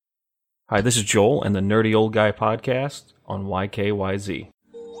Hi, this is Joel and the Nerdy Old Guy podcast on YKYZ.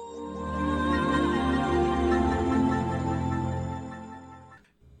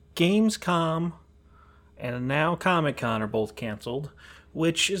 Gamescom and now Comic-Con are both canceled,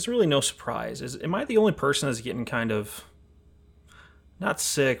 which is really no surprise. Am I the only person that's getting kind of, not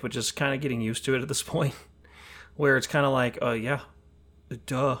sick, but just kind of getting used to it at this point? Where it's kind of like, yeah,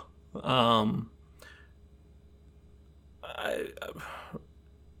 duh.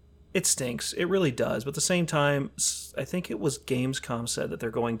 It stinks. It really does. But at the same time, I think it was Gamescom said that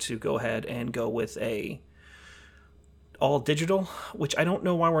they're going to go ahead and go with a all digital, which I don't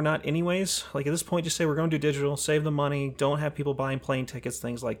know why we're not anyways. Like at this point, just say we're going to do digital, save the money, don't have people buying plane tickets,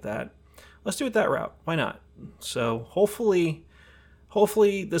 things like that. Let's do it that route. Why not? So hopefully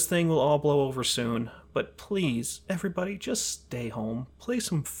this thing will all blow over soon. But please, everybody, just stay home. Play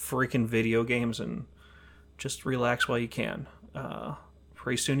some freaking video games and just relax while you can.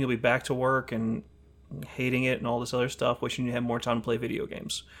 Pretty soon you'll be back to work and hating it and all this other stuff, wishing you had more time to play video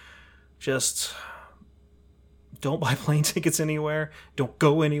games. Just don't buy plane tickets anywhere, don't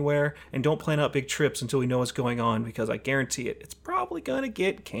go anywhere, and don't plan out big trips until we know what's going on, because I guarantee it, it's probably going to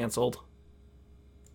get canceled.